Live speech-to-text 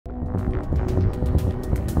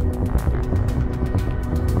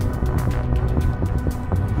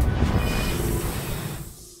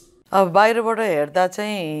अब बाहिरबाट हेर्दा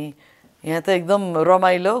चाहिँ यहाँ त एकदम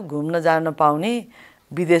रमाइलो घुम्न जान पाउने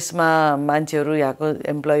विदेशमा मान्छेहरू यहाँको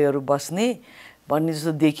एम्प्लोइहरू बस्ने भन्ने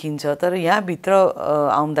जस्तो देखिन्छ तर यहाँ भित्र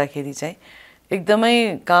आउँदाखेरि चाहिँ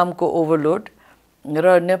एकदमै कामको ओभरलोड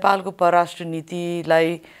र नेपालको परराष्ट्र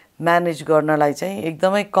नीतिलाई म्यानेज गर्नलाई चाहिँ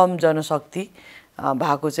एकदमै कम जनशक्ति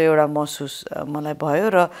भएको चाहिँ एउटा महसुस मलाई भयो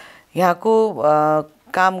र यहाँको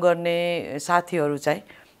काम गर्ने साथीहरू चाहिँ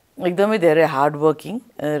एकदमै धेरै हार्ड वर्किङ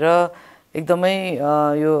र एकदमै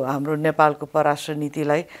यो हाम्रो नेपालको परराष्ट्र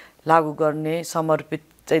नीतिलाई लागू गर्ने समर्पित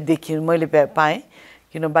चाहिँ मैले पाएँ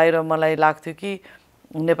किन बाहिर मलाई लाग्थ्यो कि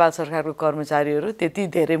नेपाल सरकारको कर्मचारीहरू त्यति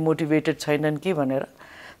धेरै मोटिभेटेड छैनन् कि भनेर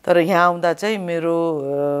तर यहाँ आउँदा चाहिँ मेरो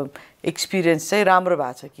एक्सपिरियन्स चाहिँ राम्रो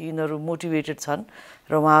भएको छ कि यिनीहरू मोटिभेटेड छन्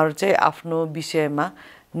र उहाँहरू चाहिँ आफ्नो विषयमा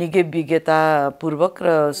निकै विज्ञतापूर्वक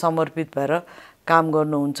र समर्पित भएर काम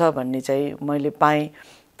गर्नुहुन्छ भन्ने चाहिँ मैले पाएँ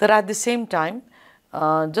तर एट द सेम टाइम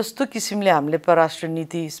जस्तो किसिमले हामीले परराष्ट्र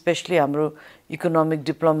नीति स्पेशली हाम्रो इकोनोमिक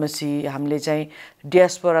डिप्लोमेसी हामीले चाहिँ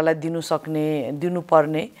डियास्पोरालाई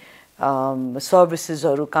दिनुपर्ने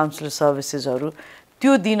सर्भिसेसहरू काउन्सिलर सर्भिसेसहरू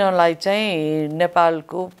त्यो दिनलाई चाहिँ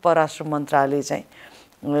नेपालको परराष्ट्र मन्त्रालय चाहिँ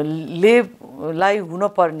लाई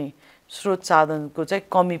हुनुपर्ने स्रोत साधनको चाहिँ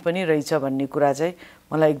कमी पनि रहेछ भन्ने कुरा चाहिँ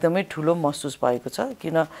मलाई एकदमै ठुलो महसुस भएको छ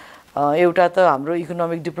किन एउटा त हाम्रो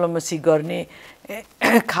इकोनोमिक डिप्लोमेसी गर्ने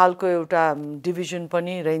खालको एउटा डिभिजन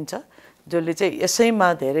पनि रहन्छ जसले चाहिँ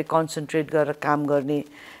यसैमा धेरै कन्सन्ट्रेट गरेर काम गर्ने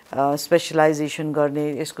स्पेशलाइजेसन गर्ने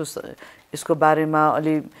यसको बारेमा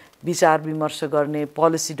अलि विचार विमर्श गर्ने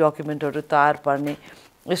पोलिसी डकुमेन्टहरू तयार पार्ने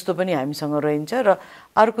यस्तो पनि हामीसँग रहन्छ र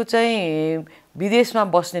अर्को चाहिँ विदेशमा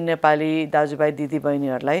बस्ने नेपाली दाजुभाइ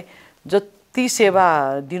दिदीबहिनीहरूलाई जति सेवा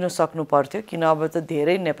दिन सक्नु पर्थ्यो किन अब त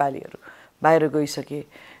धेरै नेपालीहरू बाहिर गइसके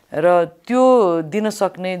र त्यो दिन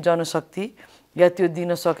सक्ने जनशक्ति या त्यो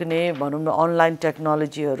दिन सक्ने भनौँ न अनलाइन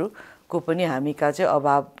टेक्नोलोजीहरूको पनि हामी कहाँ चाहिँ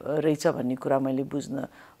अभाव रहेछ भन्ने कुरा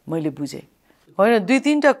मैले बुझेँ होइन दुई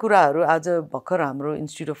तीनटा कुराहरू आज भर्खर हाम्रो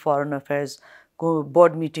institute of foreign अफेयर्सको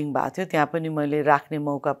board meeting भएको थियो त्यहाँ पनि मैले राख्ने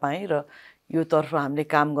मौका पाएँ र यो तर्फ हामीले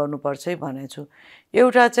काम गर्नुपर्छ है भनेको छु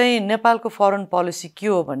एउटा चाहिँ नेपालको फरेन पोलिसी के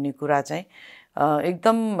हो भन्ने कुरा चाहिँ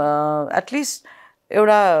एकदम एटलिस्ट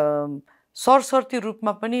एउटा सरसर्ती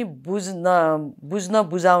रूपमा पनि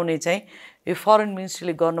बुझाउने चाहिँ यो फरेन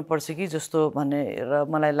मिनिस्ट्रीले गर्नुपर्छ कि जस्तो भनेर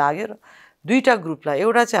मलाई लाग्यो र दुईटा ग्रुपलाई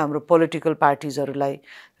एउटा चाहिँ हाम्रो पोलिटिकल पार्टिजहरूलाई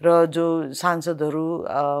र जो सांसदहरू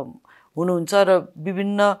हुनुहुन्छ र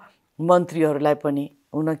विभिन्न मन्त्रीहरूलाई पनि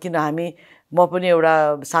किन म पनि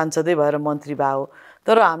एउटा सांसदै भएर मन्त्री भए हो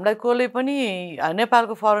तर हामीलाई कसले पनि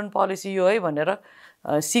नेपालको फरेन पोलिसी यो है भनेर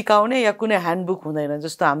सिकाउने या कुनै ह्यान्डबुक हुँदैन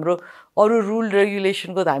जस्तो हाम्रो अरू रुल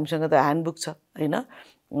रेगुलेसनको त हामीसँग त ह्यान्डबुक छ होइन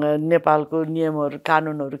नेपालको नियमहरू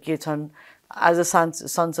कानुनहरू के छन् आज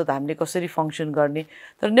संसद हामीले कसरी फङ्सन गर्ने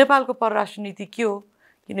तर नेपालको परराष्ट्र नीति के हो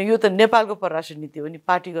किन यो त नेपालको परराष्ट्र नीति हो नि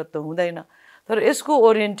पार्टीगत त हुँदैन तर यसको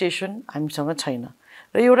ओरिएन्टेसन हामीसँग छैन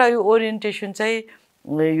र एउटा यो ओरिएन्टेसन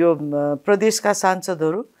चाहिँ यो प्रदेशका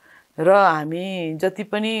सांसदहरू र हामी जति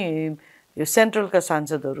पनि यो सेन्ट्रलका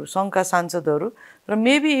सांसदहरू सङ्घका सांसदहरू र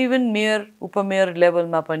मेबी इभन मेयर उपमेयर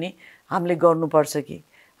लेभलमा पनि हामीले गर्नुपर्छ कि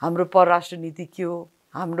हाम्रो परराष्ट्र नीति के हो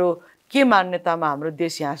हाम्रो के मान्यतामा हाम्रो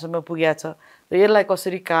देश यहाँसम्म पुगेको छ र यसलाई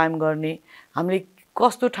कसरी कायम गर्ने हामीले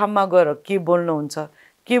कस्तो ठाउँमा गएर के बोल्नुहुन्छ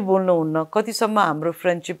के बोल्नुहुन्न कतिसम्म हाम्रो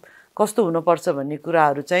फ्रेन्डसिप कस्तो हुनुपर्छ भन्ने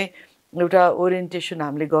कुराहरू चाहिँ एउटा ओरिएन्टेसन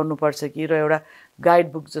हामीले गर्नुपर्छ कि र एउटा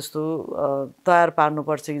गाइड बुक जस्तो तयार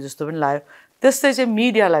पार्नुपर्छ कि जस्तो पनि लाग्यो त्यस्तै चाहिँ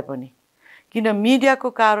मिडियालाई पनि किन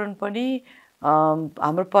मिडियाको कारण पनि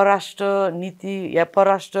हाम्रो परराष्ट्र नीति या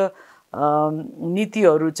परराष्ट्र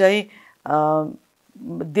नीतिहरू चाहिँ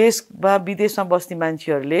देशमा विदेशमा बस्ने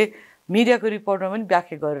मान्छेहरूले मिडियाको रिपोर्टमा पनि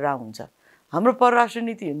व्याख्या गरेर हुन्छ हाम्रो परराष्ट्र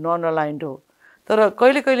नीति नन अलाइन्ड हो तर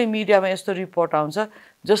कहिले कहिले मिडियामा यस्तो रिपोर्ट आउँछ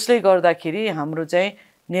जसले गर्दाखेरि हाम्रो चाहिँ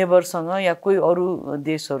नेबरसँग या कोही अरू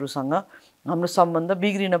देशहरूसँग हाम्रो सम्बन्ध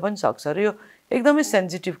बिग्रिन पनि सक्छ र यो एकदमै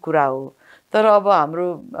सेन्सिटिभ कुरा हो तर अब हाम्रो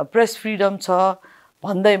प्रेस फ्रिडम छ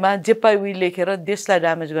भन्दैमा जे पाइ उही लेखेर देशलाई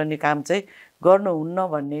ड्यामेज गर्ने काम चाहिँ गर्नुहुन्न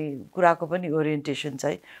भन्ने कुराको पनि ओरिएन्टेसन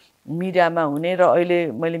चाहिँ मिडियामा हुने र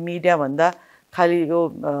अहिले मैले मिडिया भन्दा खालि यो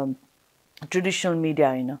ट्रेडिसनल मिडिया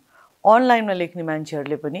होइन अनलाइनमा लेख्ने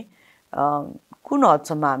मान्छेहरूले पनि कुन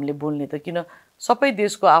हदसम्म हामीले बोल्ने त किन सबै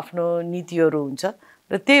देशको आफ्नो नीतिहरू हुन्छ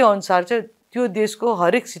र त्यही अनुसार चाहिँ त्यो देशको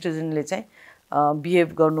हरेक सिटिजनले चाहिँ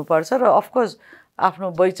बिहेभ गर्नुपर्छ र अफकोर्स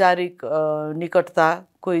आफ्नो वैचारिक निकटता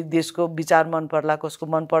कोही देशको विचार मन पर्ला कसको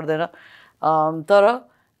मन पर्दैन तर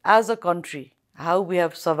as a country how we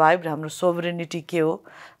have survive, हाम्रो सोभरेनिटी के हो,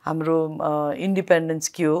 हाम्रो इन्डिपेन्डेन्स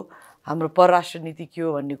के हो, हाम्रो परराष्ट्र नीति के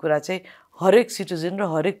हो भन्ने कुरा चाहिँ हरेक सिटिजन र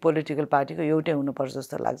हरेक पोलिटिकल पार्टीको एउटै हुनुपर्छ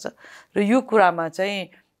जस्तो लाग्छ। र यो कुरामा चाहिँ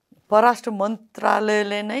परराष्ट्र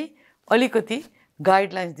मन्त्रालयले नै अलिकति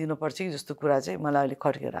गाइडलाइन्स दिनुपर्छ कि जस्तो कुरा चाहिँ मलाई अलिक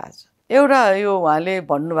खड्केर आएको छ। एउटा यो उहाँले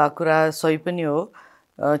भन्नुभएको कुरा सही पनि हो,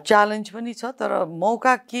 च्यालेन्ज पनि छ, तर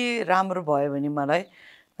मौका के राम्रो भयो भने मलाई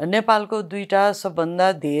नेपालको दुईटा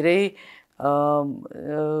सबभन्दा धेरै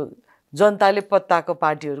जनताले पत्ताको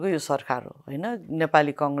पार्टीहरूको यो सरकार हो होइन,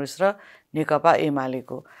 नेपाली काङ्ग्रेस र नेकपा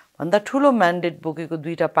एमालेको भन्दा ठुलो म्यान्डेट बोकेको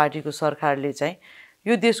दुईटा पार्टीको सरकारले चाहिँ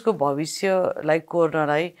यो देशको भविष्यलाई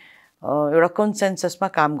कोर्नलाई एउटा कन्सेन्ससमा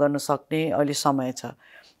काम गर्न सक्ने अहिले समय छ।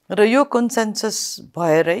 र यो कन्सेन्सस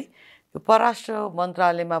भएरै यो परराष्ट्र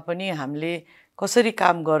मन्त्रालयमा पनि हामीले कसरी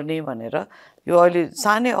काम गर्ने भनेर यो अहिले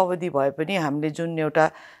सानै अवधि भए पनि हामीले जुन एउटा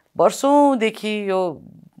वर्षौँदेखि यो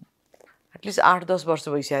एटलिस्ट 8-10 वर्ष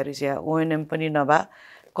भइसकेको रहेछ यहाँ ओएनएम पनि नभए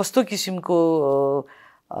कस्तो किसिमको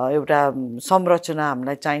एउटा संरचना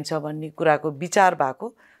हामीलाई चाहिन्छ भन्ने कुराको विचार भएको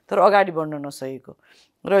तर अगाडि बढ्न नसकेको।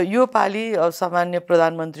 र यो पालि सामान्य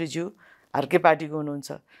प्रधानमन्त्रीज्यू अर्कै पार्टीको हुनुहुन्छ,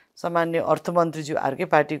 सामान्य अर्थमन्त्रीज्यू अर्कै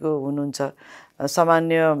पार्टीको हुनुहुन्छ,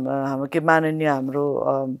 सामान्य माननीय हाम्रो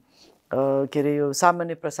के अरे यो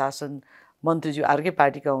सामान्य प्रशासन मन्त्रीज्यू अर्कै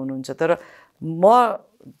पार्टीका हुनुहुन्छ। तर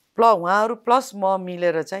उहाँहरू प्लस म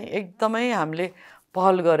मिलेर चाहिँ एकदमै हामीले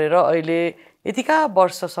पहल गरेर अहिले यतिका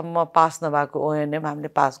वर्षसम्म पास नभएको ओएनएम हामीले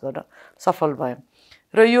पास गर्न सफल भयौँ।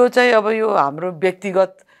 र यो चाहिँ अब यो हाम्रो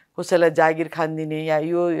व्यक्तिगत कसैलाई जागिर खानिदिने या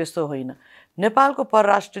यो यस्तो होइन, नेपालको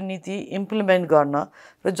परराष्ट्र नीति इम्प्लिमेन्ट गर्न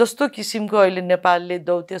र जस्तो किसिमको अहिले नेपालले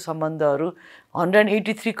दौत्य सम्बन्धहरू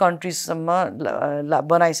 183 कन्ट्रिजसम्म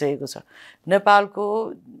बनाइसकेको छ, नेपालको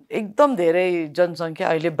एकदम धेरै जनसङ्ख्या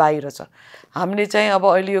अहिले बाहिर छ। हामीले चाहिँ अब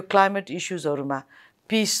अहिले यो क्लाइमेट इस्युजहरूमा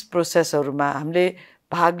पिस प्रोसेसहरूमा हामीले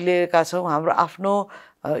भाग लिएका छौँ, हाम्रो आफ्नो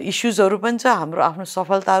इस्युजहरू पनि छ, हाम्रो आफ्नो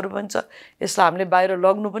सफलताहरू पनि छ, यसलाई हामीले बाहिर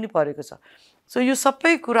लग्नु पनि परेको छ। सो यो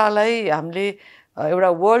सबै कुरालाई हामीले एउटा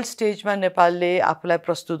वर्ल्ड स्टेजमा नेपालले आफूलाई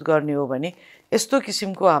प्रस्तुत गर्ने हो भने यस्तो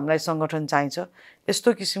किसिमको हामीलाई सङ्गठन चाहिन्छ,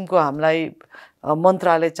 यस्तो किसिमको हामीलाई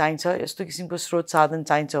मन्त्रालय चाहिन्छ, यस्तो किसिमको स्रोत साधन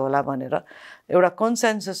चाहिन्छ होला भनेर एउटा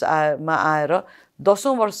कन्सेन्ससमा आएर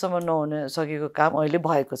 10औं वर्षसम्म नहुन सकेको काम अहिले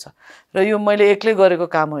भएको छ। र यो मैले एक्लै गरेको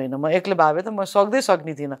काम होइन, म एक्लै भए त म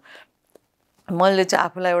सक्ने थिइनँ। मैले चाहिँ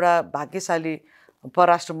आफूलाई एउटा भाग्यशाली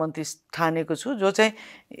परराष्ट्र मन्त्री ठानेको छु जो चाहिँ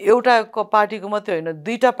एउटा पार्टीको मात्रै होइन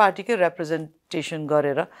दुईटा पार्टीकै रिप्रेजेन्टेसन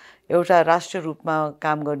गरेर एउटा राष्ट्रिय रूपमा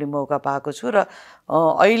काम गर्ने मौका पाएको छु। र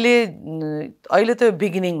अहिले त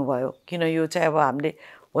बिगिनिङ भयो, किन यो चाहिँ अब हामीले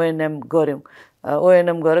ओएनएम गऱ्यौँ,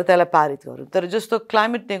 ओएनएम गरेर त्यसलाई पारित गऱ्यौँ। तर जस्तो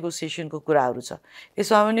क्लाइमेट नेगोसिएसनको कुराहरू छ,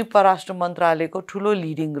 यसमा पनि परराष्ट्र मन्त्रालयको ठुलो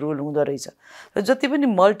लिडिङ रोल हुँदो रहेछ। र जति पनि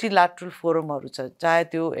मल्टिल्याटरल फोरमहरू छ, चाहे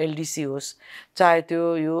त्यो एलडिसी होस्, चाहे त्यो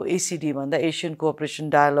यो एसिडी भन्दा एसियन कोअपरेसन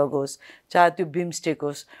डायलग होस्, चाहे त्यो बिमस्टेक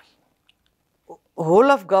होस्, होल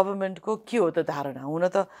अफ गभर्मेन्टको के हो त धारणा? हुन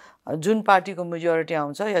त जुन पार्टीको मेजोरिटी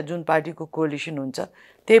आउँछ या जुन पार्टीको कोलिसन हुन्छ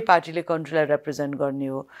त्यही पार्टीले कन्ट्रीलाई रिप्रेजेन्ट गर्ने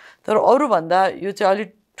हो। तर अरूभन्दा यो चाहिँ अलिक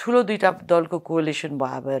ठुलो दुईटा दलको कोलिसन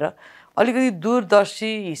भएर अलिकति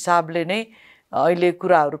दूरदर्शी हिसाबले नै अहिले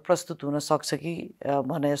कुराहरू प्रस्तुत हुन सक्छ कि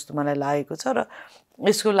भने जस्तो मलाई लागेको छ। र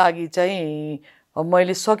यसको लागि चाहिँ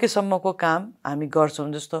मैले सकेसम्मको काम हामी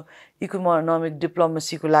गर्छौँ। जस्तो इकोनोमिक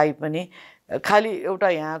डिप्लोमेसीको लागि पनि खालि एउटा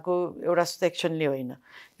यहाँको एउटा सेक्सनले होइन,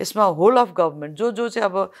 यसमा होल अफ गभर्मेन्ट जो चाहिँ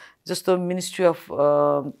अब जस्तो मिनिस्ट्री अफ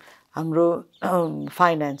हाम्रो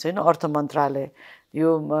फाइनेन्स होइन, अर्थ मन्त्रालय,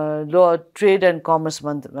 यो ट्रेड एन्ड कमर्स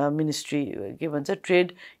मिनिस्ट्री के भन्छ,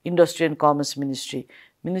 trade industry and commerce ministry,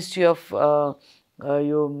 ministry of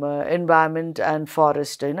यो इन्भाइरोमेन्ट एन्ड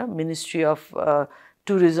फरेस्ट होइन, ministry of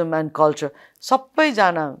tourism and culture,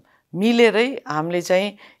 सबैजना मिलेरै हामीले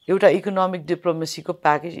चाहिँ एउटा इकोनोमिक डिप्लोमेसीको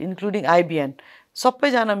प्याकेज इन्क्लुडिङ आइबिएन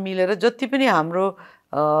सबैजना मिलेर जति पनि हाम्रो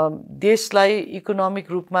देशलाई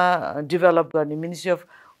इकोनोमिक रूपमा डेभलप गर्ने मिनिस्ट्री अफ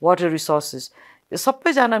वाटर रिसोर्सेस, यो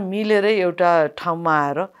सबैजना मिलेरै एउटा ठाउँमा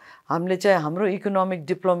आएर हामीले चाहिँ हाम्रो इकोनोमिक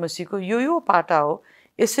डिप्लोमेसीको यो पाटा हो,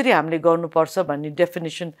 यसरी हामीले गर्नुपर्छ भन्ने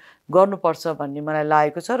डेफिनेसन गर्नुपर्छ भन्ने मलाई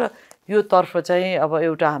लागेको छ। र यो तर्फ चाहिँ अब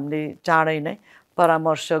एउटा हामीले चाँडै नै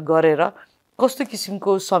परामर्श गरेर कस्तो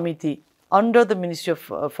किसिमको समिति under the ministry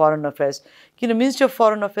of foreign affairs, किन मिनिस्ट्री अफ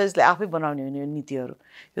फरेन अफेयर्सले आफै बनाउने हुने यो नीतिहरू,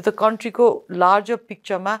 यो त कन्ट्रीको लार्जर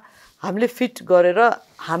पिक्चरमा हामीले फिट गरेर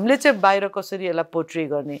हामीले चाहिँ बाहिर कसरी यसलाई पोर्ट्रे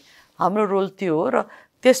गर्ने हाम्रो रोल त्यो हो। र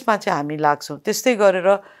त्यसमा चाहिँ हामी लाग्छौँ। त्यस्तै गरेर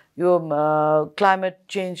यो क्लाइमेट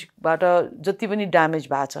चेन्जबाट जति पनि ड्यामेज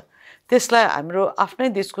भएको छ त्यसलाई हाम्रो आफ्नै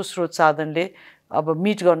देशको स्रोत साधनले अब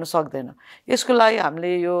मिट गर्न सक्दैन। यसको लागि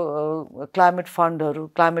हामीले यो climate फन्डहरू,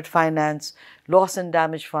 climate finance, loss and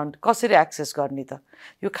damage fund कसरी एक्सेस गर्ने त?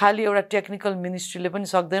 यो खालि एउटा टेक्निकल मिनिस्ट्रीले पनि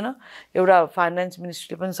सक्दैन, एउटा फाइनान्स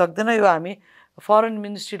मिनिस्ट्रीले पनि सक्दैन, यो हामी फरेन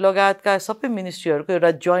मिनिस्ट्री लगायतका सबै मिनिस्ट्रीहरूको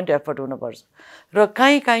एउटा जोइन्ट एफर्ट हुनुपर्छ। र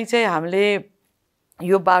कहीँ चाहिँ हामीले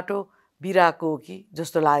यो बाटो बिराएको हो कि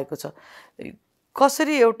जस्तो लागेको छ।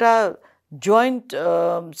 कसरी एउटा जोइन्ट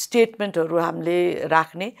स्टेटमेन्टहरू हामीले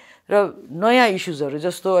राख्ने र नयाँ इस्युजहरू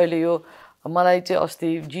जस्तो अहिले यो मलाई चाहिँ अस्ति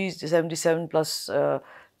G77+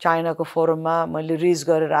 चाइनाको फोरममा मैले रेज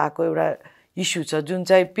गरेर आएको एउटा इस्यु छ जुन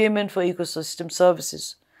चाहिँ पेमेन्ट फर इकोसिस्टम सर्भिसेस।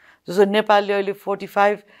 जस्तो नेपालले अहिले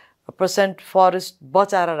 45% फरेस्ट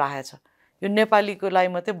बचाएर राखेको छ। यो नेपालीको लागि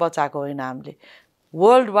मात्रै बचाएको होइन, हामीले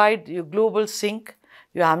वर्ल्ड वाइड यो ग्लोबल सिङ्क,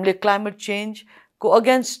 यो हामीले क्लाइमेट चेन्जको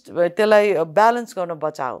अगेन्स्ट त्यसलाई ब्यालेन्स गर्न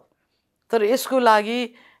बचाओ। तर यसको लागि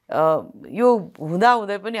यो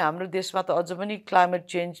हुँदाहुँदै पनि हाम्रो देशमा त अझ पनि क्लाइमेट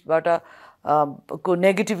चेन्जबाट को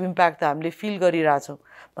नेगेटिभ इम्प्याक्ट त हामीले फिल गरिरहेछौँ।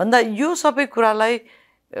 भन्दा यो सबै कुरालाई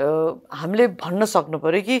हामीले भन्न सक्नु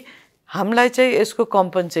पऱ्यो कि हामीलाई चाहिँ यसको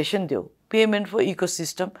कम्पन्सेसन देऊ, पेमेन्ट फर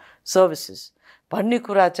इकोसिस्टम सर्भिसेस भन्ने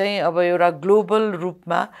कुरा चाहिँ अब एउटा ग्लोबल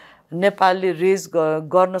रूपमा नेपालले रेज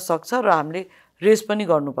गर्न सक्छ र हामीले रेज पनि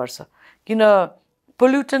गर्नुपर्छ। किन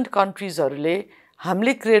पोल्युटेन्ट कन्ट्रिजहरूले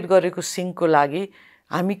हामीले क्रिएट गरेको सिङ्कको लागि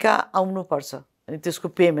हामी कहाँ आउनुपर्छ अनि त्यसको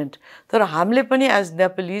पेमेन्ट। तर हामीले पनि एज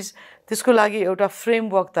नेपालिज त्यसको लागि एउटा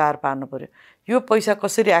फ्रेमवर्क तयार पार्नु पऱ्यो। यो पैसा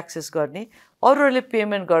कसरी एक्सेस गर्ने, अरूहरूले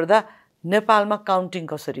पेमेन्ट गर्दा नेपालमा काउन्टिङ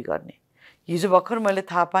कसरी गर्ने। हिजो भर्खर मैले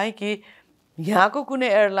थाहा पाएँ कि यहाँको कुनै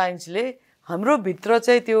एयरलाइन्सले हाम्रो भित्र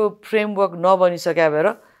चाहिँ त्यो फ्रेमवर्क नबनिसके भएर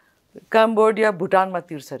कम्बोडिया, भुटानमा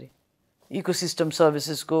तिर्छ अरे इकोसिस्टम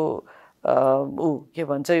सर्भिसेसको के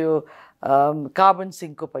भन्छ यो कार्बन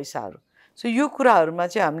सिङ्कको पैसाहरू। सो यो कुराहरूमा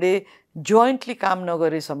चाहिँ हामीले जोइन्टली काम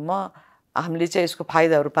नगरेसम्म हामीले चाहिँ यसको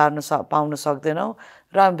फाइदाहरू पाउन सक्दैनौँ।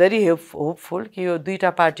 र आइम भेरी होपफुल कि यो दुईटा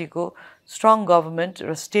पार्टीको स्ट्रङ गभर्मेन्ट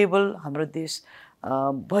र स्टेबल हाम्रो देश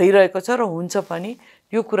भइरहेको छ र हुन्छ पनि।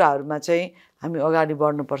 यो कुराहरूमा चाहिँ हामी अगाडि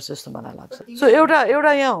बढ्नुपर्छ जस्तो मलाई लाग्छ। सो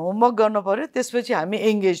एउटा यहाँ होमवर्क गर्नु पऱ्यो, त्यसपछि हामी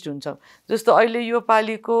एङ्गेज हुन्छौँ। जस्तो अहिले यो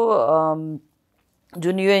पालिको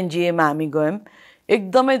जुन UNGAमा हामी गयौँ,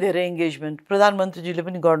 एकदमै धेरै इङ्गेजमेन्ट प्रधानमन्त्रीजीले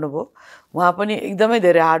पनि गर्नुभयो। उहाँ पनि एकदमै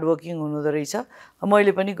धेरै हार्डवर्किङ हुनुहुँदो रहेछ।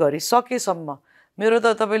 मैले पनि गरेँ सकेसम्म। मेरो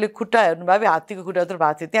त तपाईँले खुट्टा हेर्नुभयो भए हात्तीको खुट्टा त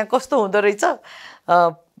भएको थियो। त्यहाँ कस्तो हुँदो रहेछ,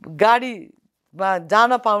 गाडीमा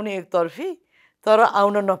जान पाउने एकतर्फी तर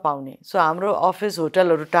आउन नपाउने। सो हाम्रो अफिस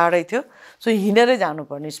होटलहरू टाढै थियो, सो हिँडेरै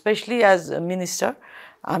जानुपर्ने। स्पेसली एज मिनिस्टर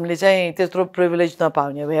हामीले चाहिँ त्यत्रो प्रिभिलेज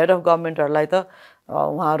नपाउने। अब हेड अफ गभर्मेन्टहरूलाई त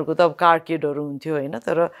उहाँहरूको त अब कारकेडहरू हुन्थ्यो होइन,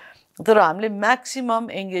 तर हामीले म्याक्सिमम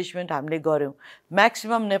एङ्गेजमेन्ट हामीले गऱ्यौँ।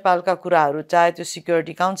 म्याक्सिमम नेपालका कुराहरू, चाहे त्यो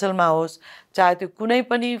सिक्युरिटी काउन्सिलमा होस्, चाहे त्यो कुनै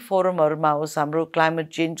पनि फोरमहरूमा होस्, हाम्रो क्लाइमेट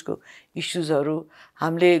चेन्जको इस्युजहरू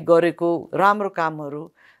हामीले गरेको राम्रो कामहरू,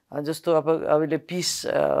 जस्तो अब अहिले पिस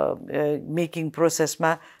मेकिङ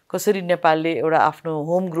प्रोसेसमा कसरी नेपालले एउटा आफ्नो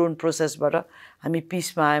होम ग्रोन प्रोसेसबाट हामी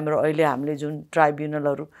पिसमा आयौँ र अहिले हामीले जुन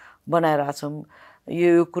ट्राइब्युनलहरू बनाइरहेछौँ,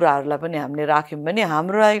 यो कुराहरूलाई पनि हामीले राख्यौँ भने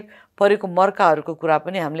हामीलाई परेको मर्काहरूको कुरा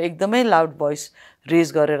पनि हामीले एकदमै लाउड भोइस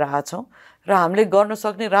रेज गरेर आछौँ। र हामीले गर्न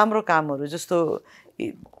सक्ने राम्रो कामहरू जस्तो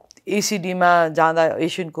ACDमा जाँदा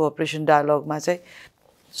एसियन कोअपरेसन डायलगमा चाहिँ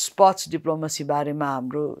स्पोर्ट्स डिप्लोमेसी बारेमा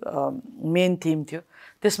हाम्रो मेन थिम थियो।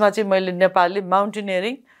 त्यसमा चाहिँ मैले नेपालले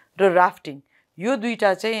माउन्टेनियरिङ र राफ्टिङ यो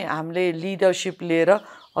दुईटा चाहिँ हामीले लिडरसिप लिएर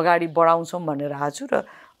अगाडि बढाउँछौँ भनेर आएको छु। र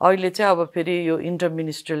अहिले चाहिँ अब फेरि यो इन्टर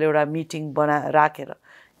मिनिस्ट्रियल एउटा मिटिङ राखेर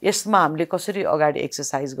यसमा हामीले कसरी अगाडि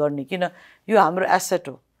एक्सर्साइज गर्ने, किन यो हाम्रो एसेट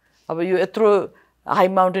हो। अब यो यत्रो हाई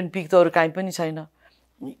माउन्टेन पिक त अरू काहीँ पनि छैन।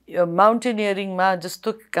 माउन्टेनियरिङमा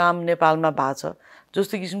जस्तो काम नेपालमा भएको छ,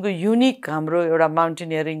 जस्तो किसिमको युनिक हाम्रो एउटा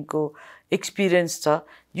माउन्टेनियरिङको एक्सपिरियन्स छ,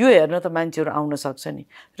 यो हेर्न त मान्छेहरू आउन सक्छ नि।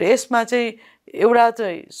 र यसमा चाहिँ एउटा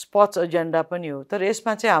चाहिँ स्पोर्ट्स एजेन्डा पनि हो, तर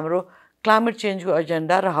यसमा चाहिँ हाम्रो क्लाइमेट चेन्जको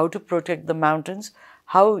एजेन्डा र how to protect the mountains,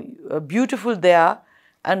 how beautiful they R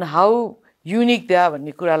and how unique they are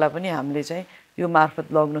भन्ने कुरालाई पनि हामीले चाहिँ यो मार्फत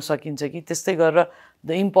लग्न सकिन्छ कि। त्यस्तै गरेर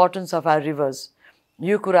the importance of our reverse,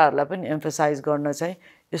 यो कुराहरूलाई पनि एम्फसाइज गर्न चाहिँ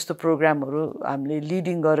यस्तो प्रोग्रामहरू हामीले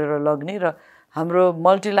लिडिङ गरेर लग्ने र हाम्रो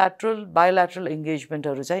मल्टिल्याटरल बायोल्याटरल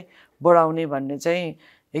इङ्गेजमेन्टहरू चाहिँ बढाउने भन्ने चाहिँ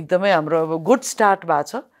एकदमै हाम्रो अब गुड स्टार्ट भएको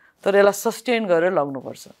छ, तर यसलाई सस्टेन गरेर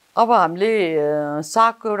लग्नुपर्छ। अब हामीले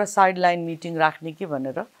सागको एउटा साइड लाइन मिटिङ राख्ने कि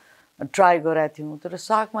भनेर ट्राई गरेका थियौँ, तर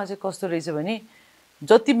सागमा चाहिँ कस्तो रहेछ भने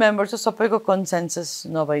जति मेम्बर छ सबैको कन्सेन्सस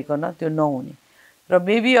नभइकन त्यो नहुने। र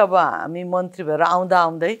मेबी अब हामी मन्त्री भएर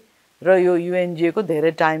आउँदै र यो UNGAको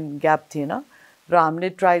धेरै टाइम ग्याप थिएन र हामीले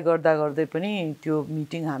ट्राई गर्दै पनि त्यो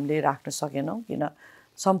मिटिङ हामीले राख्न सकेनौँ, किन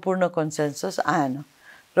सम्पूर्ण कन्सेन्सस आएन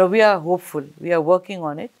र we are hopeful, we are working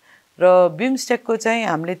on it. र बिमस्टेकको चाहिँ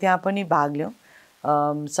हामीले त्यहाँ पनि भाग लियौँ,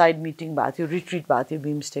 साइड मिटिङ भएको थियो, रिट्रिट भएको थियो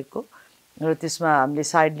बिमस्टेकको, र त्यसमा हामीले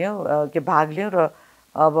साइड लियौँ के भाग लियौँ। र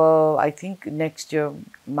अब I think next year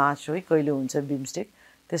March है कहिले हुन्छ बिमस्टेक,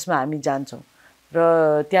 त्यसमा हामी जान्छौँ।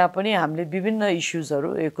 र त्यहाँ पनि हामीले विभिन्न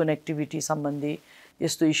इस्युजहरू, यो कनेक्टिभिटी सम्बन्धी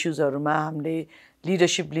यस्तो इस्युजहरूमा हामीले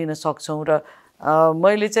लिडरसिप लिन सक्छौँ। र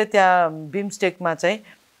मैले चाहिँ त्यहाँ बिमस्टेकमा चाहिँ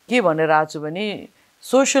के भनेर आएको छु भने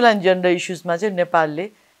सोसल एन्ड जेन्डर इस्युजमा चाहिँ नेपालले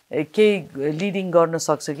केही लिडिङ गर्न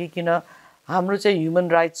सक्छ कि, किन हाम्रो चाहिँ ह्युमन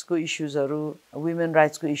राइट्सको इस्युजहरू, वुमेन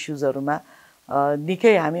राइट्सको इस्युजहरूमा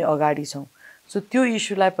निकै हामी अगाडि छौँ। सो त्यो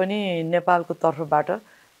इस्युलाई पनि नेपालको तर्फबाट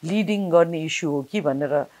लिडिङ गर्ने इस्यु हो कि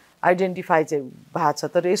भनेर आइडेन्टिफाई चाहिँ भएको छ।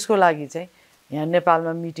 तर यसको लागि चाहिँ यहाँ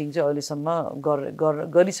नेपालमा मिटिङ चाहिँ अहिलेसम्म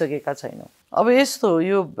गरिसकेका छैनौँ। अब यस्तो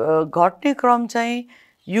यो घट्ने क्रम चाहिँ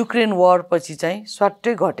युक्रेन वार पछि चाहिँ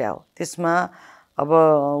स्वाट्टै घट्या हो। त्यसमा अब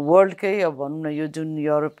वर्ल्डकै अब भनौँ न यो जुन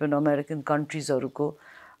युरोपियन अमेरिकन कन्ट्रिजहरूको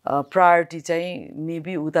प्रायोरिटी चाहिँ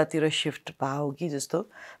मेबी उतातिर सिफ्ट भयो कि जस्तो,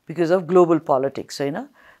 बिकज अफ ग्लोबल पोलिटिक्स होइन,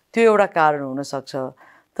 त्यो एउटा कारण हुनसक्छ।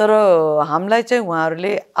 तर हामीलाई चाहिँ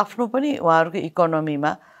उहाँहरूले आफ्नो पनि उहाँहरूको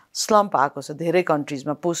इकोनोमीमा स्लम्प आएको छ धेरै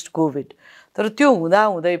कन्ट्रिजमा पोस्ट कोभिड। तर त्यो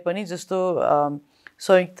हुँदाहुँदै पनि जस्तो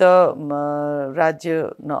संयुक्त राज्य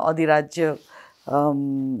अधिराज्य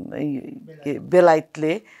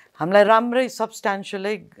बेलायतले हामीलाई राम्रै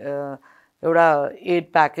सब्सटेन्सियलै एउटा एड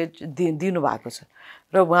प्याकेज दिनुभएको छ।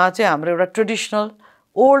 र उहाँ चाहिँ हाम्रो एउटा ट्रेडिसनल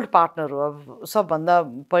ओल्ड पार्टनर हो। अब सबभन्दा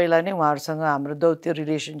पहिला नै उहाँहरूसँग हाम्रो दौत्य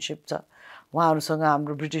रिलेसनसिप छ। उहाँहरूसँग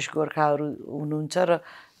हाम्रो ब्रिटिस गोर्खाहरू हुनुहुन्छ र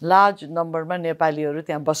लार्ज नम्बरमा नेपालीहरू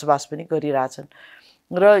त्यहाँ बसोबास पनि गरिरहेछन्।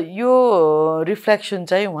 र यो रिफ्लेक्सन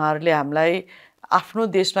चाहिँ उहाँहरूले हामीलाई आफ्नो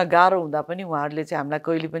देशमा गाह्रो हुँदा पनि उहाँहरूले चाहिँ हामीलाई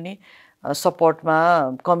कहिले पनि सपोर्टमा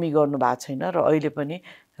कमी गर्नु भएको छैन। र अहिले पनि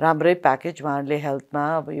राम्रै प्याकेज उहाँहरूले हेल्थमा,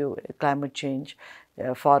 अब यो क्लाइमेट चेन्ज,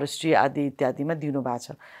 फरेस्ट्री आदि इत्यादिमा दिनुभएको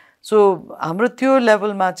छ। सो हाम्रो त्यो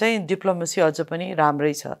लेभलमा चाहिँ डिप्लोमेसी अझ पनि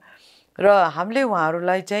राम्रै छ। र हामीले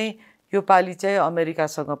उहाँहरूलाई चाहिँ यो पालि चाहिँ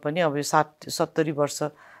अमेरिकासँग पनि अब यो 70 वर्ष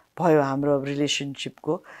भयो हाम्रो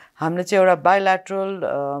रिलेसनसिपको, हामीले चाहिँ एउटा बायोल्याटरल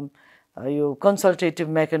यो कन्सल्टेटिभ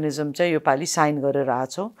मेकानिजम चाहिँ यो पालि साइन गरेर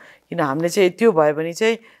आछौँ। किन हामीले चाहिँ त्यो भयो भने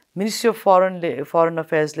चाहिँ मिनिस्ट्री अफ फरेन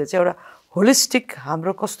अफेयर्सले चाहिँ एउटा होलिस्टिक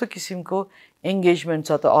हाम्रो कस्तो किसिमको एङ्गेजमेन्ट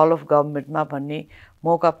छ त अल अफ गभर्मेन्टमा भन्ने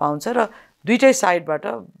मौका पाउँछ। र दुईटै साइडबाट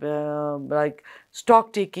लाइक स्टक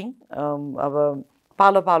टेकिङ, अब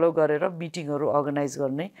पालो पालो गरेर मिटिङहरू अर्गनाइज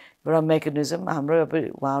गर्ने एउटा मेकानिजम हाम्रो अब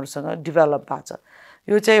उहाँहरूसँग डेभलप भएको छ।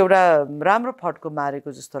 यो चाहिँ एउटा राम्रो फड्को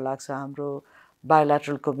मारेको जस्तो लाग्छ हाम्रो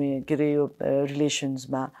बायोल्याटरल के अरे यो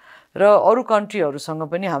रिलेसन्समा। र अरू कन्ट्रीहरूसँग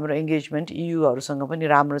पनि हाम्रो इङ्गेजमेन्ट EUहरूसँग पनि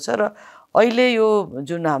राम्रो छ। र अहिले यो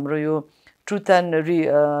जुन हाम्रो यो ट्रुथ एन्ड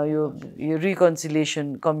यो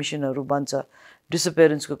रिकन्सिलिएसन कमिसनहरू बन्छ,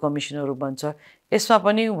 डिसअपियरेन्सको कमिसनहरू बन्छ, यसमा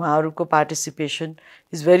पनि उहाँहरूको participation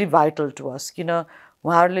is very vital to us. किन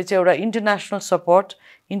उहाँहरूले चाहिँ एउटा इन्टरनेसनल सपोर्ट,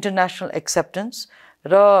 इन्टरनेसनल एक्सेप्टेन्स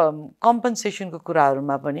र कम्पन्सेसनको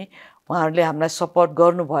कुराहरूमा पनि उहाँहरूले हामीलाई सपोर्ट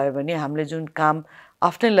गर्नुभयो भने हामीले जुन काम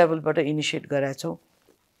आफ्नै लेभलबाट इनिसिएट गरेका छौँ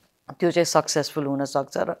त्यो चाहिँ सक्सेसफुल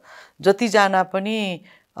हुनसक्छ। र जतिजना पनि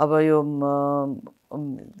अब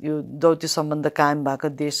यो दौत्य सम्बन्ध कायम भएको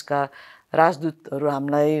देशका राजदूतहरू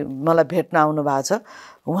मलाई भेट्न आउनु भएको छ,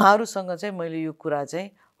 उहाँहरूसँग चाहिँ मैले यो कुरा चाहिँ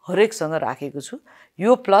हरेकसँग राखेको छु।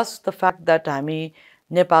 यो प्लस द फ्याक्ट द्याट हामी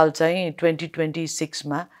नेपाल चाहिँ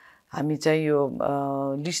 2026मा हामी चाहिँ यो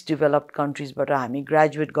लिस्ट डेभलप्ड कन्ट्रिजबाट हामी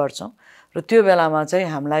ग्रेजुएट गर्छौँ। र त्यो बेलामा चाहिँ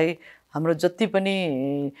हामीलाई हाम्रो जति पनि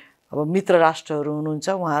अब मित्र राष्ट्रहरू हुनुहुन्छ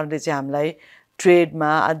उहाँहरूले चाहिँ हामीलाई ट्रेडमा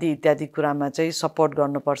आदि इत्यादि कुरामा चाहिँ सपोर्ट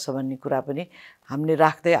गर्नुपर्छ भन्ने कुरा पनि हामीले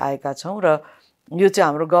राख्दै आएका छौँ। र यो चाहिँ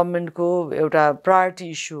हाम्रो गभर्मेन्टको एउटा प्रायोरिटी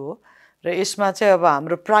इस्यु हो। र यसमा चाहिँ अब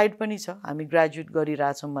हाम्रो प्राइड पनि छ हामी ग्रेजुएट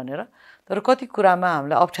गरिरहेछौँ भनेर। तर कति कुरामा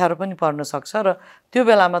हामीलाई अप्ठ्यारो पनि पर्न सक्छ र त्यो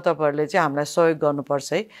बेलामा तपाईँहरूले चाहिँ हामीलाई सहयोग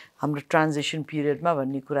गर्नुपर्छ है हाम्रो ट्रान्जिसन पिरियडमा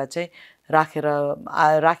भन्ने कुरा चाहिँ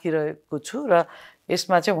राखिरहेको छु। र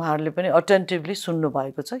यसमा चाहिँ उहाँहरूले पनि अटेन्टिभली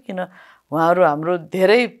सुन्नुभएको छ, किन उहाँहरू हाम्रो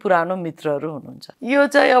धेरै पुरानो मित्रहरू हुनुहुन्छ। यो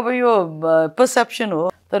चाहिँ अब यो पर्सेप्सन हो।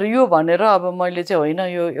 तर यो भनेर अब मैले चाहिँ होइन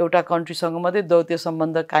यो एउटा कन्ट्रीसँग मात्रै दौत्य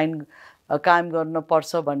सम्बन्ध कायम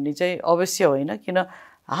गर्नुपर्छ भन्ने चाहिँ अवश्य होइन। किन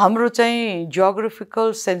हाम्रो चाहिँ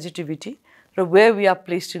जियोग्राफिकल सेन्सिटिभिटी र where we are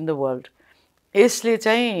placed in the world, यसले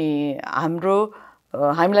चाहिँ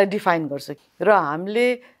हामीलाई डिफाइन गर्छ। र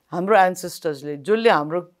हाम्रो एन्सेस्टर्सले जसले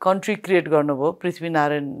हाम्रो कन्ट्री क्रिएट गर्नुभयो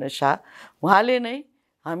पृथ्वीनारायण शाह, उहाँले नै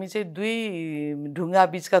हामी चाहिँ दुई ढुङ्गा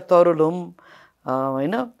बिचका तरुल हौँ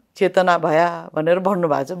होइन, चेतना भया भनेर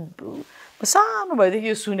भन्नुभएको छ। सानो भएदेखि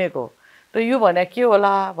यो सुनेको, र यो भने के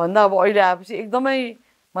होला भन्दा अब अहिले आएपछि एकदमै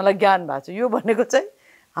मलाई ज्ञान भएको छ। यो भनेको चाहिँ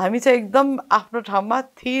हामी चाहिँ एकदम आफ्नो ठाउँमा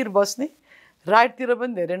थिर बस्ने, राइटतिर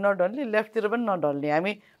पनि धेरै नढल्ने, लेफ्टतिर पनि नढल्ने,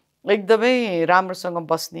 हामी एकदमै राम्रोसँग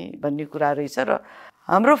बस्ने भन्ने कुरा रहेछ। र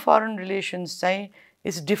हाम्रो फरेन रिलेसन्स चाहिँ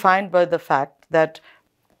is defined by the fact that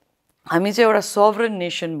हामी चाहिँ एउटा सोभरेन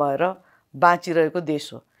नेसन भएर बाँचिरहेको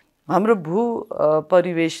देश हो। हाम्रो भू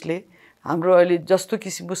परिवेशले हाम्रो अहिले जस्तो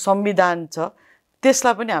किसिमको संविधान छ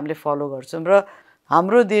त्यसलाई पनि हामीले फलो गर्छौँ र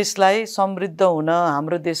हाम्रो देशलाई समृद्ध हुन,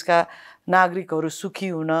 हाम्रो देशका नागरिकहरू सुखी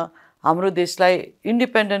हुन, हाम्रो देशलाई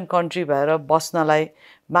इन्डिपेन्डेन्ट कन्ट्री भएर बस्नलाई,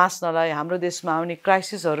 बाँच्नलाई, हाम्रो देशमा आउने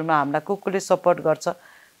क्राइसिसहरूमा हामीलाई कसले सपोर्ट गर्छ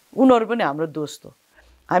उनीहरू पनि हाम्रो दोस्त हो।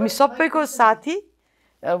 हामी सबैको साथी,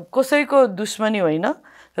 कसैको दुश्मनी होइन।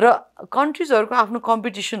 र कन्ट्रिजहरूको आफ्नो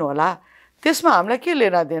कम्पिटिसन होला, त्यसमा हामीलाई के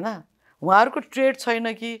लेना देना? उहाँहरूको ट्रेड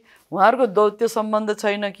छैन कि, उहाँहरूको दौत्य सम्बन्ध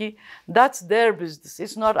छैन कि, that's their business,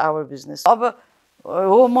 it's not our business. अब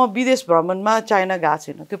हो म विदेश भ्रमणमा चाइना गएको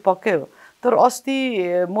छैन, त्यो पक्कै हो। तर अस्ति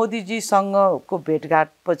मोदीजीसँगको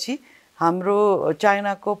भेटघाटपछि हाम्रो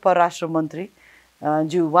चाइनाको परराष्ट्र मन्त्री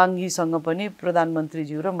ज्यू वाङ्गीसँग पनि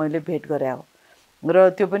प्रधानमन्त्रीज्यू र मैले भेट गरे हो र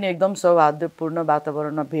त्यो पनि एकदम सौहार्दपूर्ण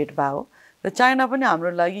वातावरणमा भेट भयो। र चाइना पनि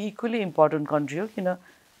हाम्रो लागि इक्वली इम्पोर्टेन्ट कन्ट्री हो, किन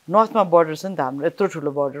नर्थमा बोर्डर छ नि त हाम्रो, यत्रो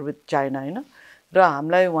ठुलो बोर्डर विथ चाइना होइन। र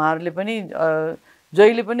हामीलाई उहाँहरूले पनि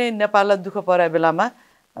जहिले पनि नेपाललाई दुःख पराए बेलामा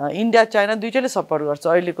इन्डिया चाइना दुइटैले सपोर्ट गर्छ।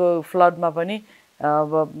 अहिलेको फ्लडमा पनि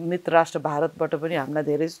अब मित्र राष्ट्र भारतबाट पनि हामीलाई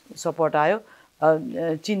धेरै सपोर्ट आयो,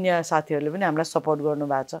 चिनिया साथीहरूले पनि हामीलाई सपोर्ट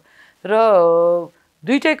गर्नुभएको छ। र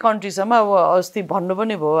दुइटै कन्ट्रीसम्म अब अस्ति भन्नु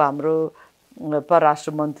पनि भयो हाम्रो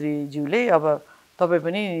परराष्ट्र मन्त्रीज्यूले, अब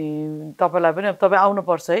तपाईँलाई पनि तपाईँ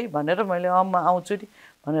आउनुपर्छ है भनेर मैले म आउँछु नि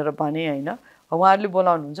भनेर भने होइन। उहाँहरूले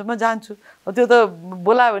बोलाउनुहुन्छ म जान्छु, त्यो त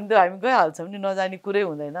बोलायो भने त हामी गइहाल्छौँ नि, नजाने कुरै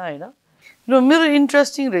हुँदैन होइन। र मेरो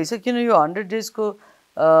इन्ट्रेस्टिङ रहेछ किन यो 100 डेजको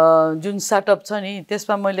जुन सेटअप छ नि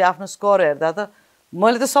त्यसमा मैले आफ्नो स्कोर हेर्दा त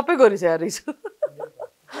मैले त सबै गरिसकेको रहेछु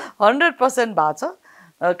 100% भएको छ।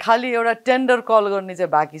 खालि एउटा टेन्डर कल गर्ने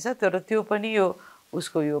चाहिँ बाँकी छ, तर त्यो पनि यो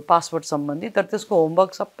उसको यो पासपोर्ट सम्बन्धी, तर त्यसको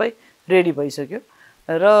होमवर्क सबै रेडी भइसक्यो।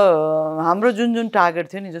 र हाम्रो जुन जुन टार्गेट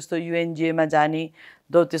थियो नि, जस्तो युएनजिएमा जाने,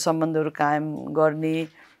 दौत्य सम्बन्धहरू कायम गर्ने,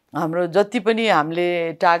 हाम्रो जति पनि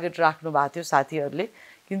हामीले टार्गेट राख्नु भएको थियो साथीहरूले,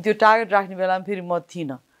 किन त्यो टार्गेट राख्ने बेलामा फेरि म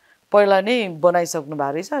थिइनँ, पहिला नै बनाइसक्नु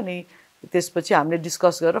भएको रहेछ, अनि त्यसपछि हामीले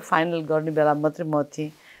डिस्कस गरेर फाइनल गर्ने बेलामा मात्रै म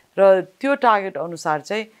थिएँ। र त्यो टार्गेट अनुसार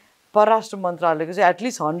चाहिँ परराष्ट्र मन्त्रालयको चाहिँ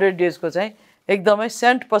एटलिस्ट 100 डेजको चाहिँ एकदमै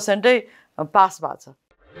 100% पास भएको छ।